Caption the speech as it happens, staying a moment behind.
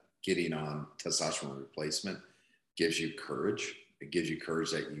getting on testosterone replacement gives you courage. It gives you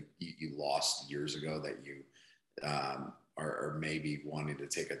courage that you lost years ago, that you are maybe wanting to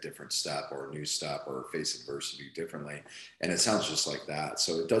take a different step or a new step or face adversity differently. And it sounds just like that.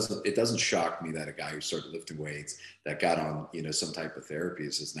 So it doesn't shock me that a guy who started lifting weights, that got on, some type of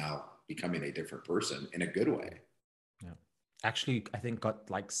therapies, is now becoming a different person in a good way. Yeah. Actually, I think got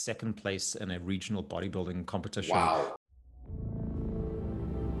like second place in a regional bodybuilding competition. Wow.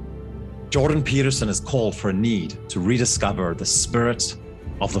 Jordan Peterson is called for a need to rediscover the spirit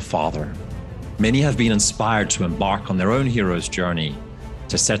of the Father. Many have been inspired to embark on their own hero's journey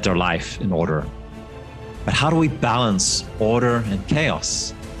to set their life in order. But how do we balance order and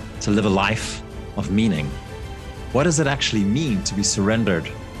chaos to live a life of meaning? What does it actually mean to be surrendered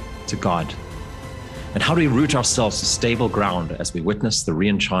to God? And how do we root ourselves to stable ground as we witness the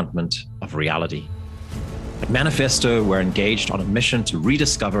reenchantment of reality? At Manifesto, we're engaged on a mission to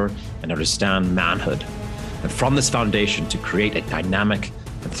rediscover and understand manhood, and from this foundation to create a dynamic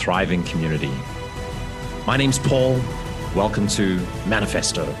and thriving community. My name's Paul. Welcome to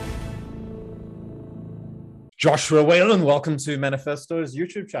Manifesto. Joshua Whalen, welcome to Manifesto's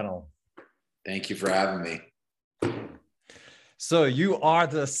YouTube channel. Thank you for having me. So you are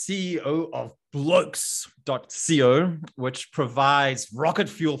the CEO of Blokes.co, which provides rocket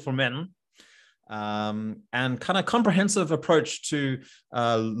fuel for men. And kind of comprehensive approach to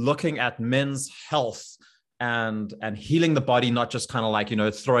looking at men's health and healing the body, not just kind of like,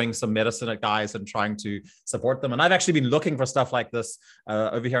 throwing some medicine at guys and trying to support them. And I've actually been looking for stuff like this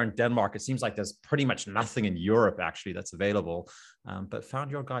over here in Denmark. It seems like there's pretty much nothing in Europe actually that's available, but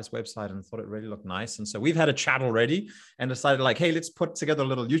found your guys' website and thought it really looked nice. And so we've had a chat already and decided like, hey, let's put together a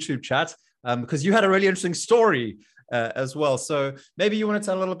little YouTube chat because you had a really interesting story as well. So maybe you want to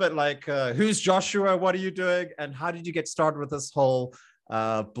tell a little bit like, who's Joshua? What are you doing? And how did you get started with this whole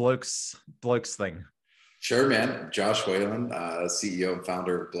blokes thing? Sure, man. Josh Whalen, CEO and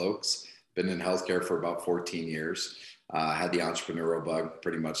founder of Blokes. Been in healthcare for about 14 years. Had the entrepreneurial bug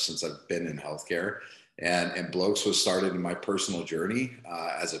pretty much since I've been in healthcare. And Blokes was started in my personal journey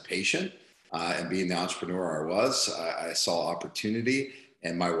as a patient. And being the entrepreneur I saw opportunity.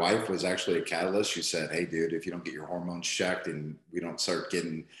 And my wife was actually a catalyst. She said, hey, dude, if you don't get your hormones checked and we don't start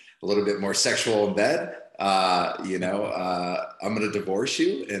getting a little bit more sexual in bed, I'm going to divorce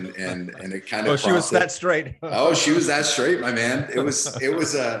you. And it kind of, she was that straight. Oh, she was that straight, my man. It was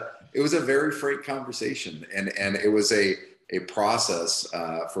a very frank conversation. And it was a process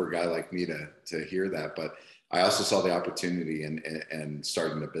for a guy like me to hear that. But I also saw the opportunity and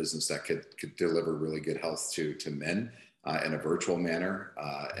starting a business that could deliver really good health to men in a virtual manner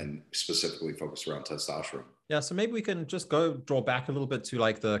and specifically focus around testosterone. Yeah, so maybe we can just draw back a little bit to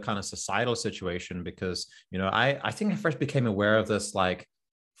like the kind of societal situation, because, I think I first became aware of this like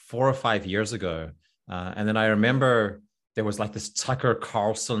 4 or 5 years ago. And then I remember there was like this Tucker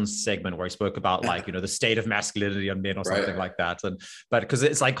Carlson segment where he spoke about like, the state of masculinity on men or something like that. But because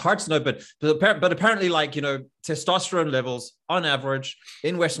it's like hard to know, but apparently like, testosterone levels on average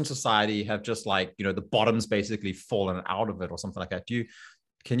in Western society have just like, the bottoms basically fallen out of it or something like that.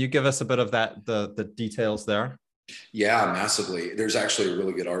 Can you give us a bit of that, the details there? Yeah, massively. There's actually a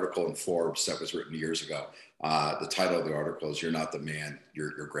really good article in Forbes that was written years ago. The title of the article is "You're Not the Man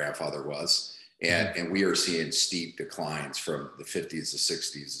Your Grandfather Was." And we are seeing steep declines from the 50s, the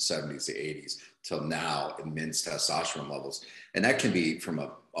 60s, the 70s, the 80s till now in men's testosterone levels. And that can be from an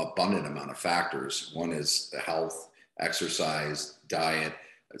abundant amount of factors. One is the health, exercise, diet,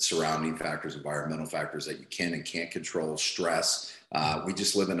 surrounding factors, environmental factors that you can and can't control, stress. We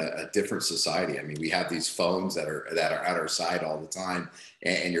just live in a different society. I mean, we have these phones that are at our side all the time,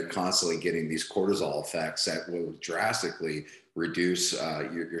 and you're constantly getting these cortisol effects that will drastically reduce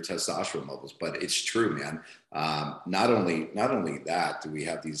your testosterone levels. But it's true, man. Not only that do we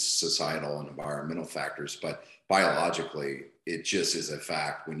have these societal and environmental factors, but biologically, it just is a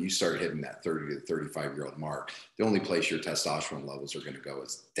fact. When you start hitting that 30 to 35-year-old mark, the only place your testosterone levels are going to go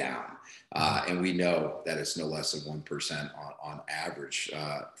is down. And we know that it's no less than 1% on average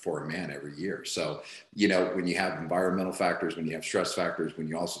for a man every year. So, when you have environmental factors, when you have stress factors, when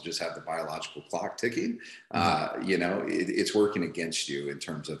you also just have the biological clock ticking, it's working against you in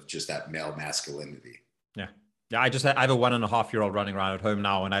terms of just that male masculinity. Yeah. Yeah, I have a 1.5-year-old running around at home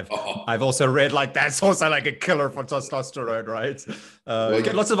now, and I've also read like that's also like a killer for testosterone, right? You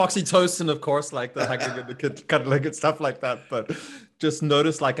get lots of oxytocin, of course, like the hugging and the kid cuddling and stuff like that. But just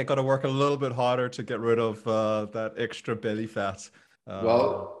notice like I got to work a little bit harder to get rid of that extra belly fat.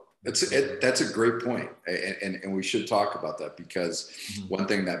 That's a great point. And we should talk about that, because one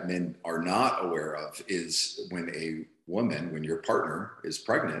thing that men are not aware of is when a woman, when your partner is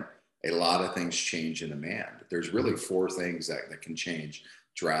pregnant, a lot of things change in a man. There's really four things that can change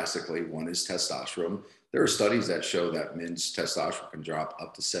drastically. One is testosterone. There are studies that show that men's testosterone can drop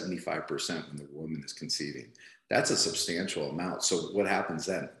up to 75% when the woman is conceiving. That's a substantial amount. So what happens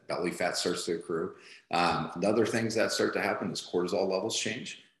then? Belly fat starts to accrue. Other things that start to happen is cortisol levels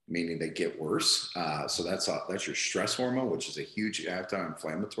change, meaning they get worse. So that's your stress hormone, which is a huge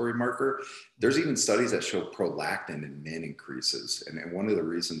anti-inflammatory marker. There's even studies that show prolactin in men increases. And one of the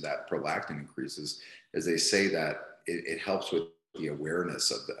reasons that prolactin increases is they say that it helps with the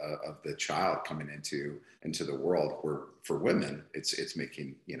awareness of the child coming into the world, where for women it's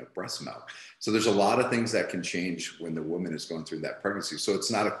making breast milk. So there's a lot of things that can change when the woman is going through that pregnancy. So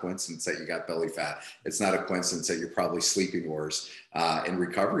it's not a coincidence that you got belly fat. It's not a coincidence that you're probably sleeping worse. And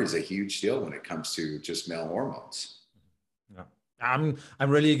recovery is a huge deal when it comes to just male hormones. Yeah. I'm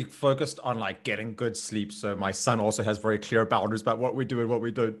really focused on like getting good sleep. So my son also has very clear boundaries about what we do and what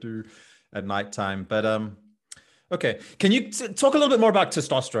we don't do at nighttime. But okay, can you talk a little bit more about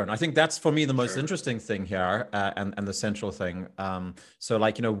testosterone? I think that's for me the most interesting thing here, and the central thing. So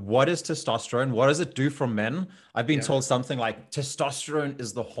like, what is testosterone? What does it do for men? I've been told something like testosterone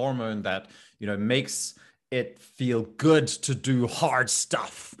is the hormone that, makes it feel good to do hard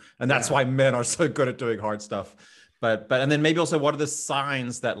stuff. And that's why men are so good at doing hard stuff. But and then maybe also, what are the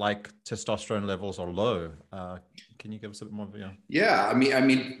signs that like testosterone levels are low? Can you give us a bit more? Yeah, I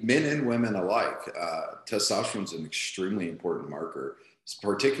mean, men and women alike. Testosterone is an extremely important marker,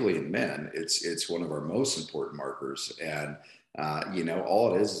 particularly in men. It's one of our most important markers, and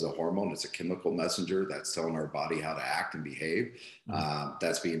all it is a hormone. It's a chemical messenger that's telling our body how to act and behave.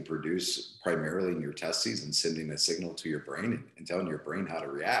 That's being produced primarily in your testes and sending a signal to your brain and telling your brain how to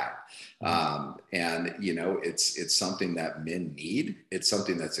react. It's something that men need. It's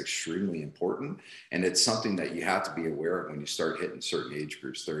something that's extremely important. And it's something that you have to be aware of when you start hitting certain age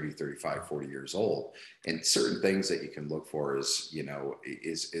groups, 30, 35, 40 years old. And certain things that you can look for is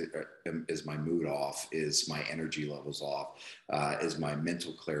my mood off? Is my energy levels off? Is my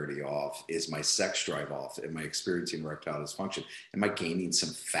mental clarity off? Is my sex drive off? Am I experiencing erectile dysfunction? Am I gaining some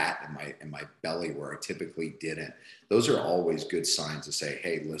fat in my belly where I typically didn't? Those are always good signs to say,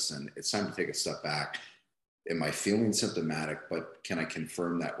 hey, listen, it's time to take a step back. Am I feeling symptomatic, but can I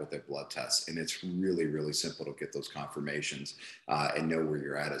confirm that with a blood test? And it's really, really simple to get those confirmations and know where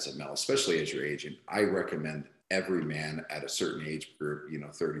you're at as a male, especially as you're aging. I recommend every man at a certain age group,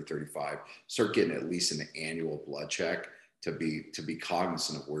 30, 35, start getting at least an annual blood check to be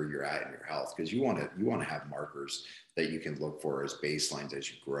cognizant of where you're at in your health, because you want to have markers that you can look for as baselines as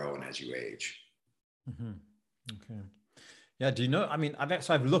you grow and as you age. Mm-hmm. Okay. Yeah. Do you know,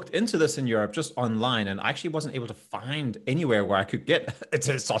 I've looked into this in Europe just online, and I actually wasn't able to find anywhere where I could get a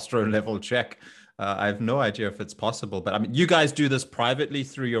testosterone level check. I have no idea if it's possible, but you guys do this privately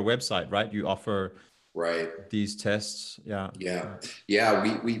through your website, right? You offer these tests. Yeah.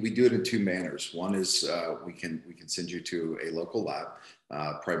 We do it in two manners. One is we can send you to a local lab,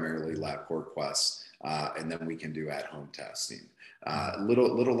 primarily LabCorp Quest, and then we can do at-home testing.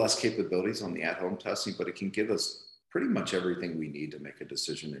 Little less capabilities on the at-home testing, but it can give us pretty much everything we need to make a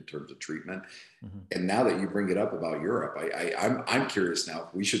decision in terms of treatment. Mm-hmm. And now that you bring it up about Europe, I'm curious now.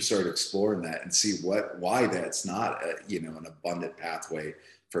 We should start exploring that and see why that's not an abundant pathway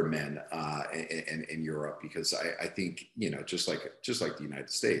for men in Europe, because I think just like the United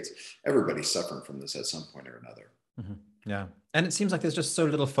States, everybody's suffering from this at some point or another. Mm-hmm. Yeah. And it seems like there's just so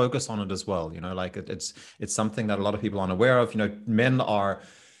little focus on it as well. Like it's something that a lot of people aren't aware of. Men are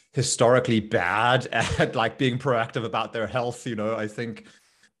historically bad at like being proactive about their health. I think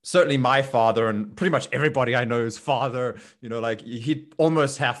certainly my father and pretty much everybody I know's father, like he'd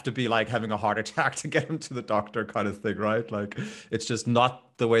almost have to be like having a heart attack to get him to the doctor kind of thing, right? Like it's just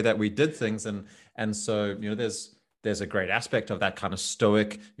not the way that we did things. And so, there's a great aspect of that kind of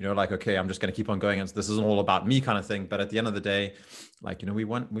stoic, like, okay, I'm just going to keep on going. And this isn't all about me kind of thing. But at the end of the day, like, we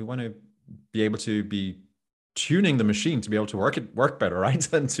want to be able to be tuning the machine to be able to work better,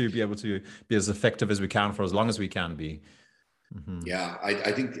 right? And to be able to be as effective as we can for as long as we can be. Mm-hmm. Yeah,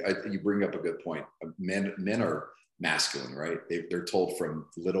 I think you bring up a good point. Men are masculine, right? They're told from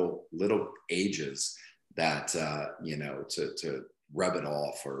little ages that to rub it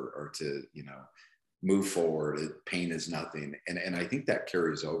off or to move forward. Pain is nothing, and I think that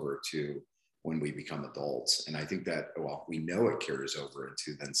carries over to when we become adults. And I think that, we know it carries over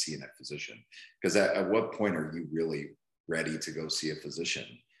into then seeing a physician, because at what point are you really ready to go see a physician?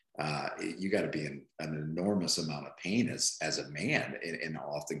 You got to be in an enormous amount of pain as a man in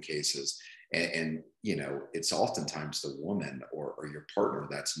often cases. And it's oftentimes the woman or your partner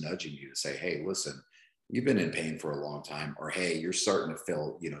that's nudging you to say, hey, listen, you've been in pain for a long time, or hey, you're starting to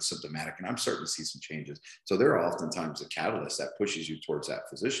feel, symptomatic, and I'm starting to see some changes. So there are oftentimes a catalyst that pushes you towards that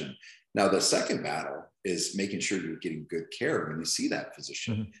physician. Now, the second battle is making sure you're getting good care when you see that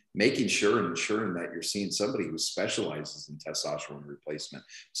physician, Mm-hmm. making sure and ensuring that you're seeing somebody who specializes in testosterone replacement,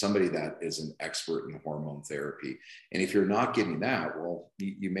 somebody that is an expert in hormone therapy. And if you're not getting that, well,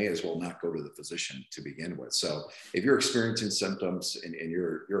 you may as well not go to the physician to begin with. So if you're experiencing symptoms and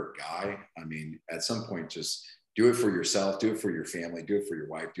you're a guy, I mean, at some point, just do it for yourself, do it for your family, do it for your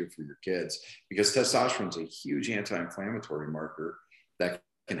wife, do it for your kids, because testosterone is a huge anti-inflammatory marker that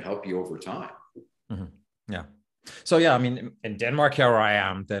can help you over time. Mm-hmm. Yeah. So yeah, I mean, in Denmark, here where I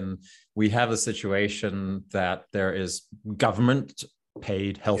am, then we have a situation that there is government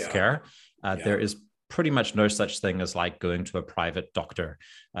paid healthcare. There is pretty much no such thing as like going to a private doctor.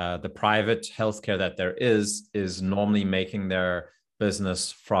 The private healthcare that there is normally making their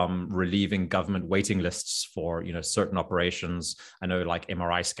business from relieving government waiting lists for, certain operations. I know like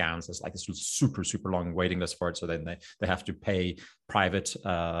MRI scans, there's like this super, super long waiting list for it. So then they have to pay private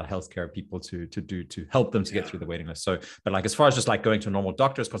healthcare people to help them to get through the waiting list. So, but like, as far as just like going to a normal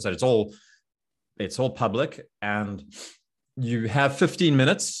doctor is concerned, it's all public, and you have 15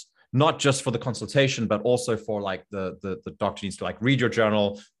 minutes, not just for the consultation, but also for like the doctor needs to like read your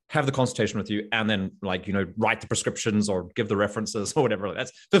journal, have the consultation with you, and then like, write the prescriptions or give the references or whatever.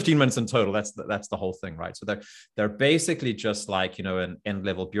 That's 15 minutes in total. That's the whole thing, right? So they're basically just like, an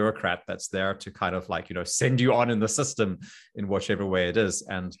end-level bureaucrat that's there to kind of like, send you on in the system in whichever way it is.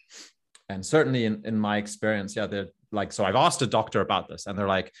 And certainly in my experience, they're like, so I've asked a doctor about this, and they're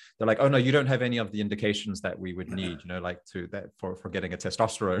like, oh no, you don't have any of the indications that we would need, like for getting a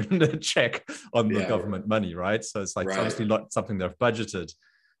testosterone check on the government money, right? So it's like, it's obviously not something they've budgeted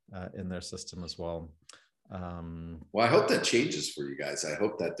in their system as well. Well, I hope that changes for you guys. I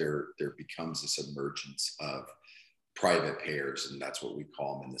hope that there becomes this emergence of private payers, and that's what we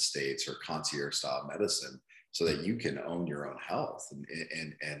call them in the States, or concierge style medicine, so that you can own your own health.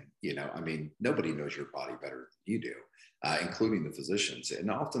 And I mean, nobody knows your body better than you do, including the physicians.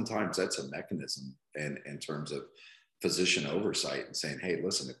 And oftentimes that's a mechanism in terms of physician oversight and saying, hey,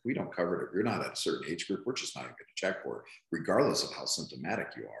 listen, if we don't cover it, if you're not at a certain age group, we're just not going to check for it, regardless of how symptomatic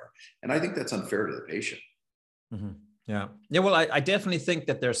you are. And I think that's unfair to the patient. Mm-hmm. Yeah. Well, I definitely think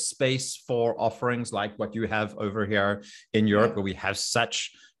that there's space for offerings like what you have over here in Europe, where we have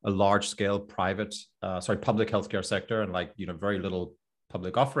such a large scale public healthcare sector, and like, very little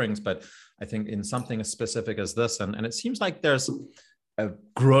public offerings. But I think in something as specific as this, and it seems like there's a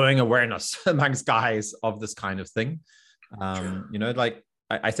growing awareness amongst guys of this kind of thing. Like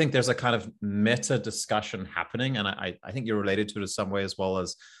I think there's a kind of meta discussion happening, and I think you're related to it in some way as well,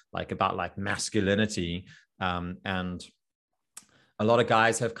 as like about like masculinity. And a lot of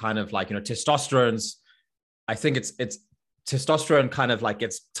guys have kind of like, testosterone's, I think it's testosterone kind of like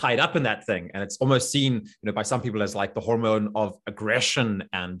gets tied up in that thing, and it's almost seen, by some people as like the hormone of aggression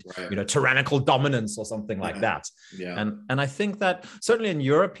and, tyrannical dominance or something like that. Yeah. And I think that certainly in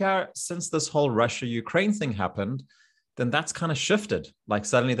Europe here, since this whole Russia-Ukraine thing happened, then that's kind of shifted. Like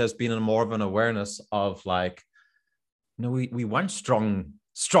suddenly there's been more of an awareness of like, we want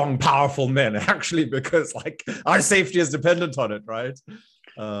strong, powerful men, actually, because like our safety is dependent on it, right?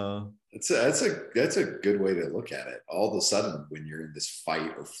 That's a good way to look at it. All of a sudden, when you're in this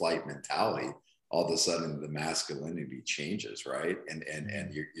fight or flight mentality, all of a sudden the masculinity changes, right?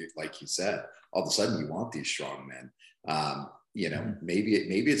 And you're like you said, all of a sudden you want these strong men. Maybe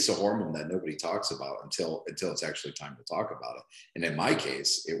it's a hormone that nobody talks about until it's actually time to talk about it. And in my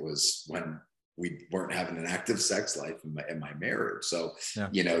case, it was when we weren't having an active sex life in my marriage. So,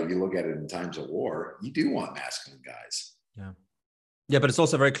 you look at it in times of war, you do want masculine guys. Yeah. Yeah, but it's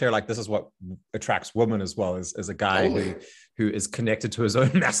also very clear, like this is what attracts women as well, as a guy who is connected to his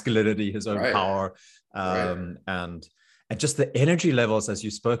own masculinity, his own power, and just the energy levels, as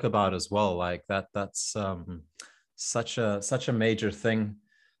you spoke about as well, like that's such a major thing.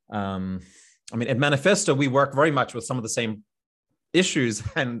 I mean, at Manifesto, we work very much with some of the same issues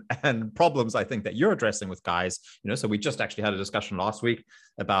and problems I think that you're addressing with guys, so we just actually had a discussion last week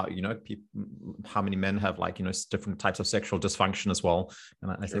about, how many men have like, different types of sexual dysfunction as well.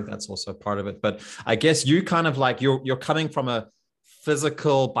 And I think that's also part of it. But I guess you kind of like, you're coming from a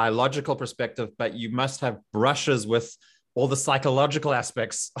physical, biological perspective, but you must have brushes with all the psychological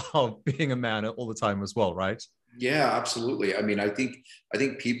aspects of being a man all the time as well, right? Yeah, absolutely. I mean, I think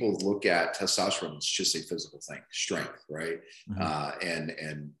people look at testosterone as just a physical thing, strength, right? Mm-hmm.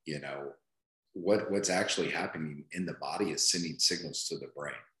 And what's actually happening in the body is sending signals to the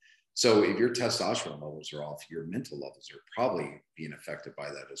brain. So if your testosterone levels are off, your mental levels are probably being affected by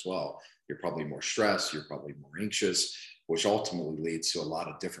that as well. You're probably more stressed, you're probably more anxious, which ultimately leads to a lot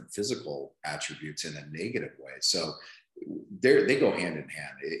of different physical attributes in a negative way. So they go hand in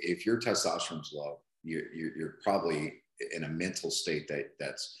hand. If your testosterone's low, you're probably in a mental state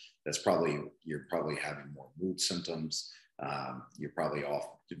that's probably, you're probably having more mood symptoms. You're probably off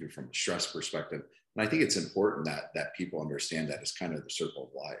from a stress perspective. And I think it's important that people understand that it's kind of the circle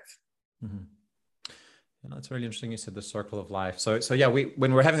of life. Mm-hmm. And that's really interesting. You said the circle of life. So yeah,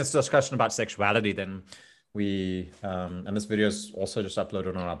 when we're having this discussion about sexuality, then and this video is also just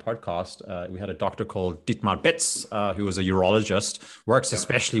uploaded on our podcast. We had a doctor called Dietmar Betz, who was a urologist, works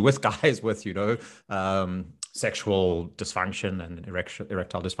especially with guys with, sexual dysfunction and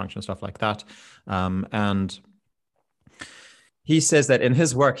erectile dysfunction, stuff like that. And he says that in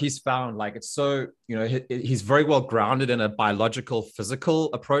his work, he's found like it's so, he's very well grounded in a biological,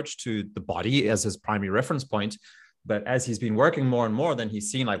 physical approach to the body as his primary reference point. But as he's been working more and more, then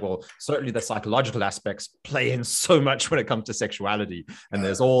he's seen like, well, certainly the psychological aspects play in so much when it comes to sexuality. And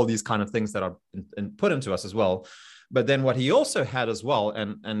there's all these kind of things that are put into us as well. But then what he also had as well,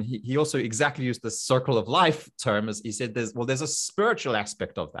 and he also exactly used the circle of life term, as he said, there's a spiritual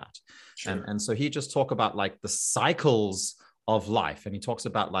aspect of that. Sure. And so he just talked about like the cycles of life. And he talks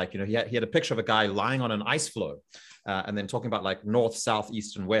about like, he had a picture of a guy lying on an ice floe, and then talking about like north, south,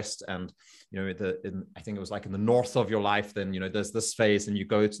 east, and west. And, I think it was like in the north of your life, then, there's this phase and you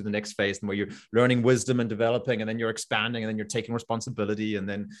go to the next phase and where you're learning wisdom and developing, and then you're expanding, and then you're taking responsibility. And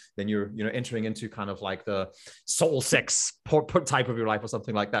then you're, entering into kind of like the soul sex type of your life or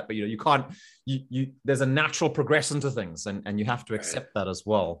something like that. But, you can't, there's a natural progression to things, and you have to accept that as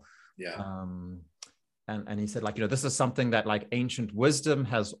well. Yeah. And he said, like, this is something that like ancient wisdom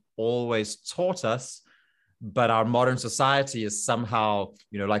has always taught us, but our modern society is somehow,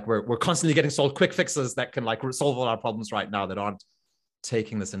 like we're constantly getting sold quick fixes that can like solve all our problems right now that aren't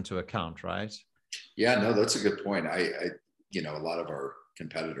taking this into account, right? Yeah, no, that's a good point. I a lot of our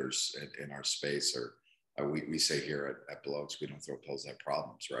competitors in our space are, we say here at Blokes, we don't throw pills at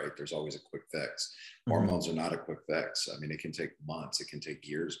problems, right? There's always a quick fix. Hormones are not a quick fix. I mean, it can take months, it can take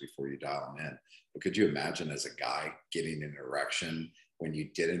years before you dial them in. But could you imagine as a guy getting an erection when you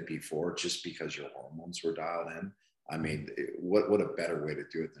didn't before, just because your hormones were dialed in? I mean, what a better way to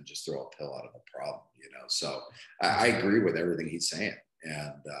do it than just throw a pill out of a problem, So I agree with everything he's saying.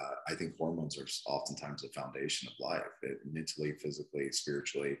 And I think hormones are oftentimes the foundation of life, mentally, physically,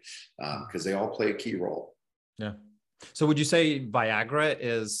 spiritually, because they all play a key role. Yeah. So would you say Viagra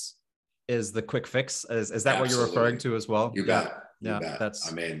is the quick fix? Is that Absolutely. What you're referring to as well? You bet. Yeah. You bet.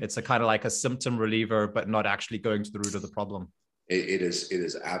 It's a kind of like a symptom reliever, but not actually going to the root of the problem. It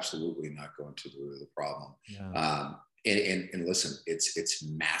is absolutely not going to the root of the problem. Yeah. And listen, it's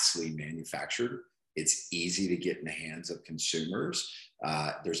massively manufactured. It's easy to get in the hands of consumers.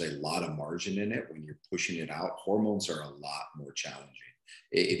 There's a lot of margin in it when you're pushing it out. Hormones are a lot more challenging.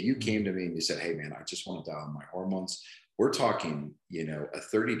 If you came to me and you said, hey man, I just want to dial in my hormones, we're talking, a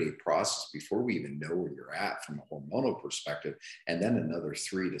 30-day process before we even know where you're at from a hormonal perspective. And then another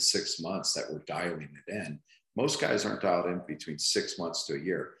 3 to 6 months that we're dialing it in. Most guys aren't dialed in between 6 months to a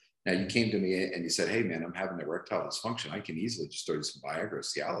year. Now you came to me and you said, hey man, I'm having erectile dysfunction. I can easily just throw you some Viagra,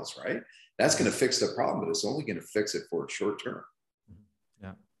 Cialis, right? That's going to fix the problem, but it's only going to fix it for a short term.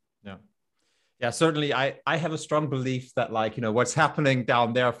 Yeah, certainly. I have a strong belief that like, what's happening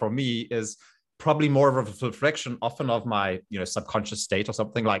down there for me is probably more of a reflection often of my, subconscious state or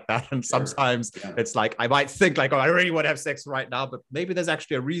something like that. And sometimes it's like, I might think like, oh, I really want to have sex right now, but maybe there's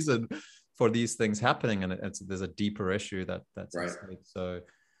actually a reason for these things happening. And there's a deeper issue that's right.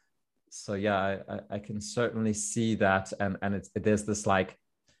 So yeah, I can certainly see that. And there's this like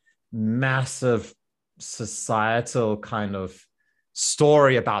massive societal kind of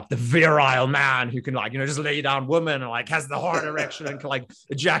story about the virile man who can like, just lay down women and like has the hard erection and can like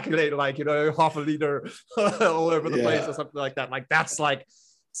ejaculate like, half a liter all over the place or something like that. Like that's like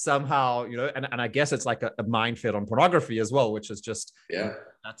somehow, and I guess it's like a minefield on pornography as well, which is just,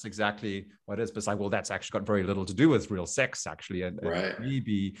 that's exactly what it is. But it's like, well, that's actually got very little to do with real sex actually. And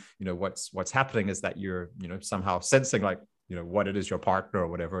maybe, what's happening is that you're, somehow sensing like, what it is your partner or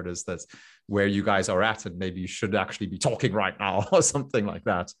whatever it is that's where you guys are at, and maybe you should actually be talking right now or something like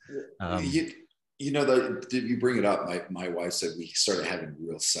that. You bring it up. My wife said we started having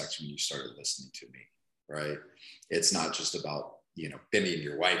real sex when you started listening to me, right? It's not just about bending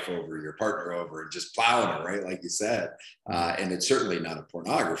your wife over, your partner over, and just plowing her, right? Like you said, and it's certainly not a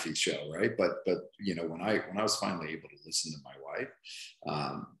pornography show, right? But when I was finally able to listen to my wife,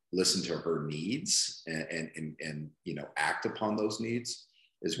 listen to her needs and act upon those needs,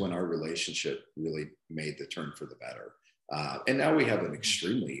 is when our relationship really made the turn for the better. And now we have an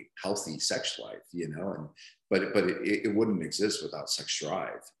extremely healthy sex life, you know, and but it wouldn't exist without sex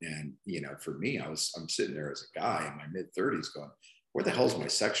drive. And, you know, for me, I'm sitting there as a guy in my mid-30s going, where the hell's my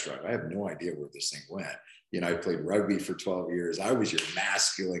sex drive? I have no idea where this thing went. You know, I played rugby for 12 years. I was your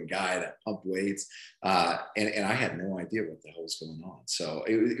masculine guy that pumped weights. And I had no idea what the hell was going on. So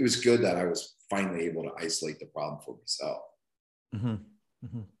it was good that I was finally able to isolate the problem for myself. Mm-hmm.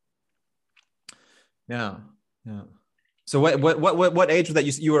 Mm-hmm. Yeah. Yeah. So what age was that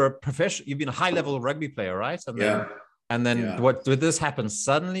you were a professional? You've been a high level rugby player, right? And then what, did this happen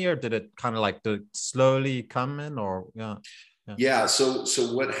suddenly, or did it kind of like slowly come in, or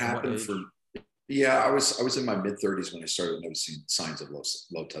So what happened I was in my mid-30s when I started noticing signs of low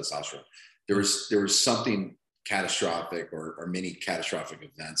testosterone. There was something catastrophic or many catastrophic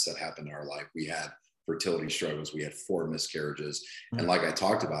events that happened in our life. We had fertility struggles. We had 4 miscarriages. And like I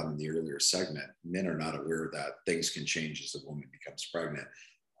talked about in the earlier segment, men are not aware that things can change as a woman becomes pregnant.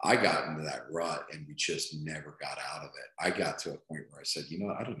 I got into that rut and we just never got out of it. I got to a point where I said, you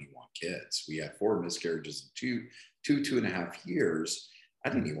know, I don't even want kids. We had 4 miscarriages in 2.5 years. I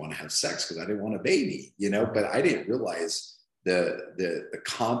didn't even want to have sex because I didn't want a baby, you know, but I didn't realize the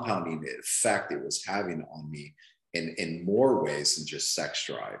compounding effect it was having on me in more ways than just sex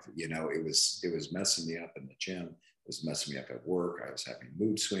drive. You know, it was messing me up in the gym. It was messing me up at work. I was having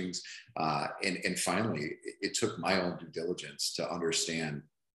mood swings. And finally, it took my own due diligence to understand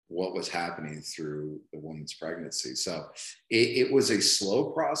what was happening through the woman's pregnancy. So it was a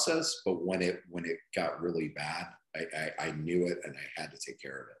slow process, but when it got really bad, I knew it and I had to take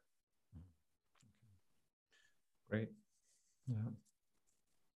care of it. Great. Yeah.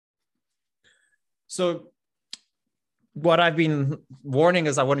 So what I've been warning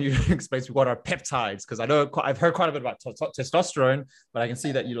is I want you to explain what are peptides, because I know I've heard quite a bit about testosterone, but I can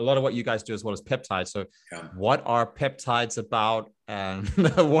see that a lot of what you guys do as well as peptides. So what are peptides about, and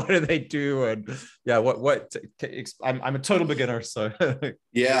what do they do? And I'm a total beginner. So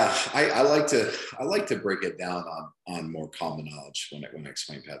I like to break it down on more common knowledge when I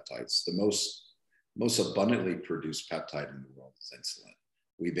explain peptides. The most abundantly produced peptide in the world is insulin.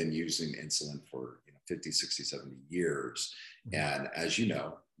 We've been using insulin for 50, 60, 70 years. And as you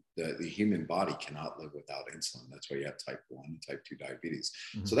know, the human body cannot live without insulin. That's why you have type 1 and type 2 diabetes.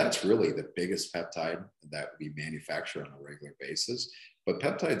 So that's really the biggest peptide that we manufacture on a regular basis. But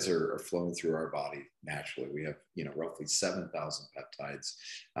peptides are flowing through our body naturally. We have, roughly 7,000 peptides.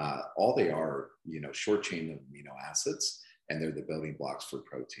 All they are, short chain of amino acids, and they're the building blocks for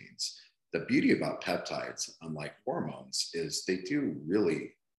proteins. The beauty about peptides, unlike hormones, is they do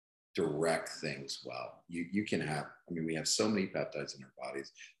really direct things well. You can have, we have so many peptides in our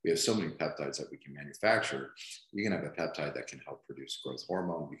bodies. We have so many peptides that we can manufacture. You can have a peptide that can help produce growth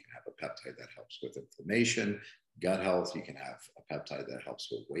hormone. You can have a peptide that helps with inflammation, gut health. You can have a peptide that helps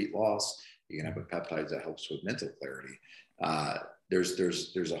with weight loss. You can have a peptide that helps with mental clarity.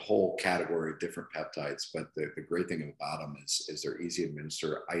 There's a whole category of different peptides, but the great thing about them is they're easy to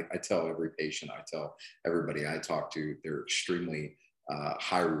administer. I tell every patient, I tell everybody I talk to, they're extremely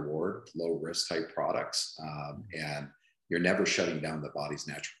high reward, low risk type products. And you're never shutting down the body's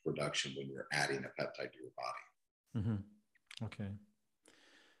natural production when you're adding a peptide to your body. Mm-hmm. Okay.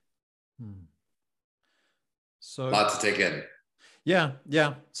 So a lot to take in. Yeah.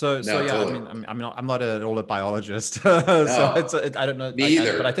 So Totally. I'm not at all a biologist, so I don't know. Me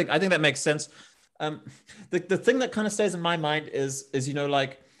either. But I think that makes sense. The thing that kind of stays in my mind is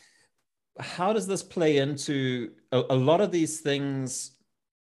like, how does this play into a lot of these things?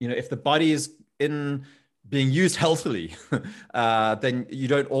 If the body is being used healthily, then you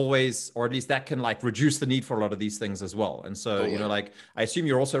don't always, or at least that can like reduce the need for a lot of these things as well. And so, Totally. Like I assume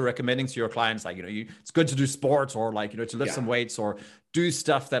you're also recommending to your clients, like, it's good to do sports, or like, to lift some weights, or do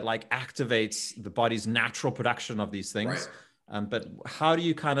stuff that like activates the body's natural production of these things. Right. But how do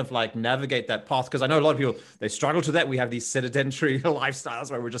you kind of like navigate that path? Because I know a lot of people, they struggle to that. We have these sedentary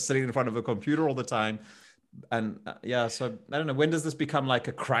lifestyles where we're just sitting in front of a computer all the time. And so I don't know, when does this become like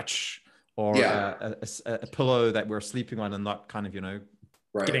a crutch or a pillow that we're sleeping on, and not kind of,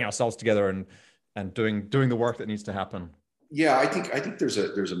 getting ourselves together and doing the work that needs to happen? Yeah, I think there's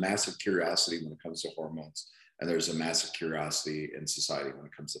a massive curiosity when it comes to hormones, and there's a massive curiosity in society when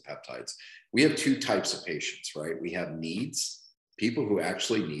it comes to peptides. We have 2 types of patients, right? We have needs, people who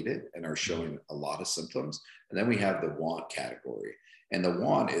actually need it and are showing a lot of symptoms. And then we have the want category. And the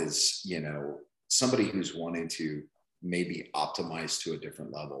want is, somebody who's wanting to maybe optimized to a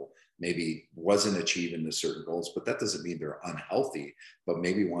different level, maybe wasn't achieving the certain goals, but that doesn't mean they're unhealthy, but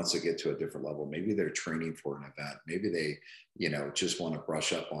maybe wants to get to a different level. Maybe they're training for an event. Maybe they, just want to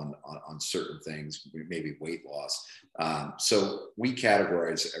brush up on certain things, maybe weight loss. So we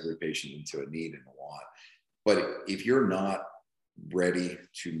categorize every patient into a need and a want. But if you're not ready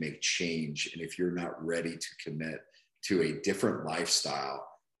to make change, and if you're not ready to commit to a different lifestyle,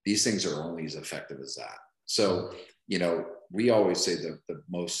 these things are only as effective as that. So, we always say that the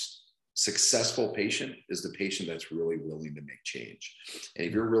most successful patient is the patient that's really willing to make change. And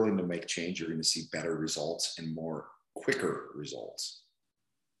if you're willing to make change, you're going to see better results and quicker results.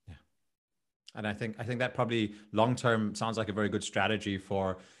 Yeah. And I think that probably long-term sounds like a very good strategy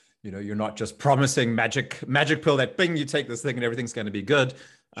for, you're not just promising magic pill that bing, you take this thing and everything's going to be good.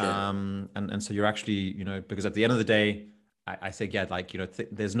 Sure. And so you're actually, because at the end of the day, I think,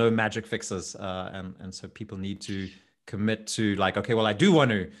 there's no magic fixes. And so people need to commit to like, okay, well, I do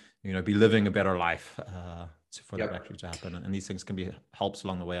want to, be living a better life for that actually to happen. And these things can be helps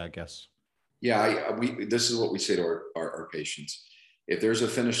along the way, I guess. Yeah, this is what we say to our patients. If there's a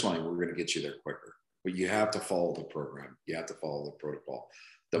finish line, we're going to get you there quicker, but you have to follow the program. You have to follow the protocol.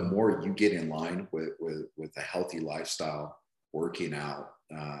 The more you get in line with a healthy lifestyle, working out,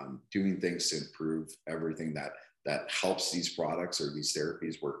 doing things to improve everything that helps these products or these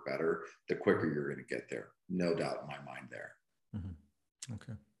therapies work better, the quicker you're going to get there. No doubt in my mind there. Mm-hmm.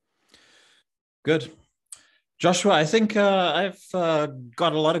 Okay. Good. Joshua, I think I've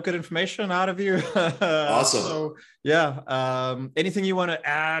got a lot of good information out of you. Awesome. So, yeah. Anything you want to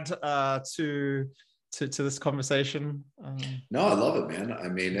add to this conversation? No, I love it, man. I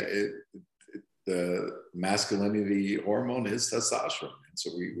mean, the masculinity hormone is testosterone, and so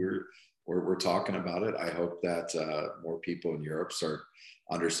we're talking about it. I hope that more people in Europe start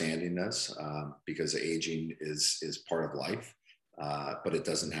understanding this because aging is part of life. But it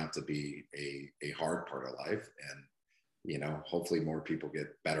doesn't have to be a hard part of life. And, hopefully more people get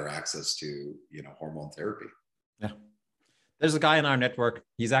better access to, hormone therapy. Yeah. There's a guy in our network.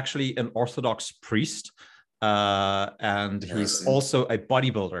 He's actually an Orthodox priest. And he's also a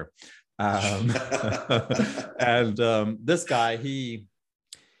bodybuilder. And this guy, he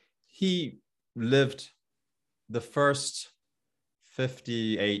lived the first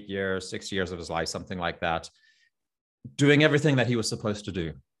 58 years, 60 years of his life, something like that, doing everything that he was supposed to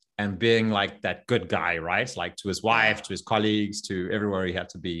do and being like that good guy, right? Like to his wife, to his colleagues, to everywhere he had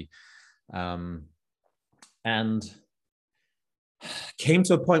to be. And came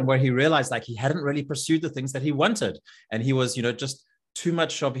to a point where he realized like he hadn't really pursued the things that he wanted. And he was, just too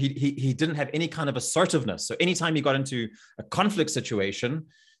much of, he didn't have any kind of assertiveness. So anytime he got into a conflict situation,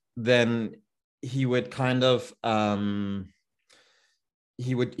 then he would kind of,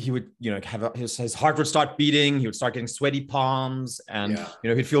 he would, have his heart would start beating. He would start getting sweaty palms, and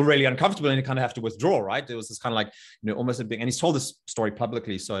he'd feel really uncomfortable, and he'd kind of have to withdraw. Right? There was this kind of like, almost a big. And he's told this story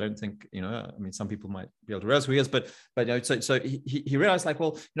publicly, so I don't think I mean, some people might be able to realize who he is, but so he realized like,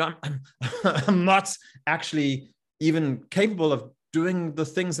 well, I'm not actually even capable of doing the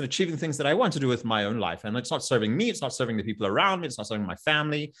things and achieving things that I want to do with my own life, and it's not serving me. It's not serving the people around me. It's not serving my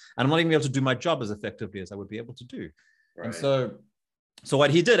family, and I'm not even able to do my job as effectively as I would be able to do. Right. And so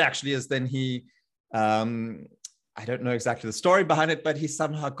what he did actually is then he, I don't know exactly the story behind it, but he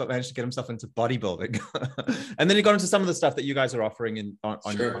somehow managed to get himself into bodybuilding. And then he got into some of the stuff that you guys are offering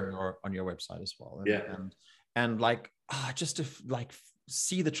on your website as well. And like, just to like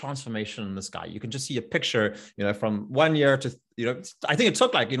see the transformation in this guy. You can just see a picture, from 1 year to, I think it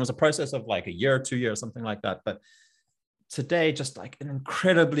took like, it was a process of like a year, 2 years, something like that. But today, just like an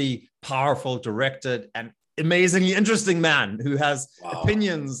incredibly powerful, directed, and amazingly interesting man who has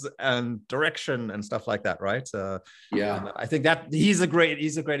opinions and direction and stuff like that, right? And I think that he's a great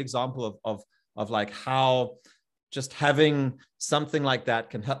example of like how just having something like that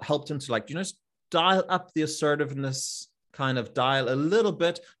can help him to like, dial up the assertiveness, kind of dial a little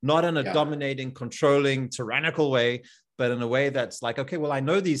bit, not in a dominating, controlling, tyrannical way, but in a way that's like, okay, well, I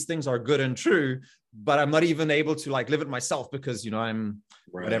know these things are good and true, but I'm not even able to like live it myself because, I'm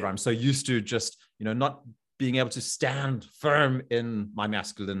whatever. I'm so used to just, not being able to stand firm in my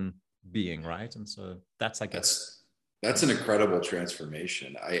masculine being, right? And so that's, I guess, that's an incredible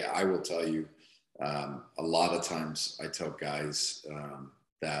transformation. I will tell you, a lot of times I tell guys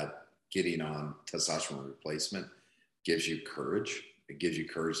that getting on testosterone replacement gives you courage. It gives you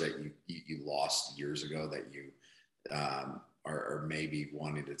courage that you lost years ago, that you are maybe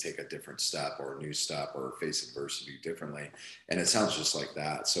wanting to take a different step or a new step or face adversity differently. And it sounds just like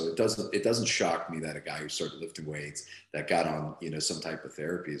that. So it doesn't shock me that a guy who started lifting weights, that got on, some type of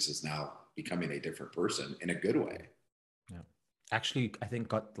therapies, is now becoming a different person in a good way. actually, I think,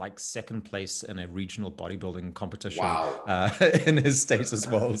 got like second place in a regional bodybuilding competition. Wow. In his state as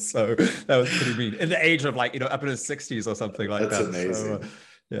well. So that was pretty mean. In the age of like, up in his 60s or something like That's that. amazing. So,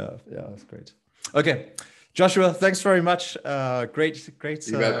 yeah, that's great. Okay. Joshua, thanks very much. Great. You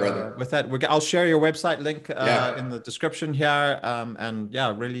bet, brother. With that, I'll share your website link in the description here. And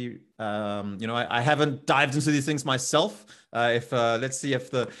yeah, really, I haven't dived into these things myself. Let's see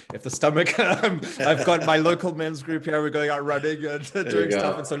if the stomach, I've got my local men's group here. We're going out running and doing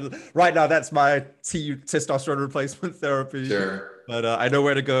stuff. And so right now, that's my testosterone replacement therapy. Sure. But I know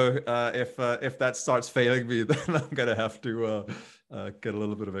where to go. If that starts failing me, then I'm gonna have to get a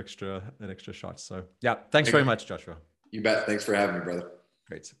little bit of an extra shot. So yeah, thanks very much, Joshua. You bet. Thanks for having me, brother.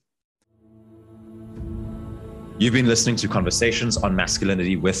 Great. You've been listening to Conversations on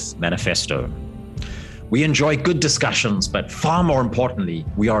Masculinity with Manifesto. We enjoy good discussions, but far more importantly,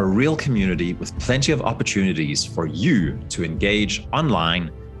 we are a real community with plenty of opportunities for you to engage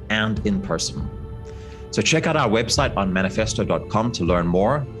online and in person. So check out our website on manifesto.com to learn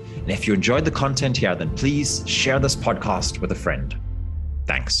more. And if you enjoyed the content here, then please share this podcast with a friend.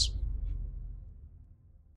 Thanks.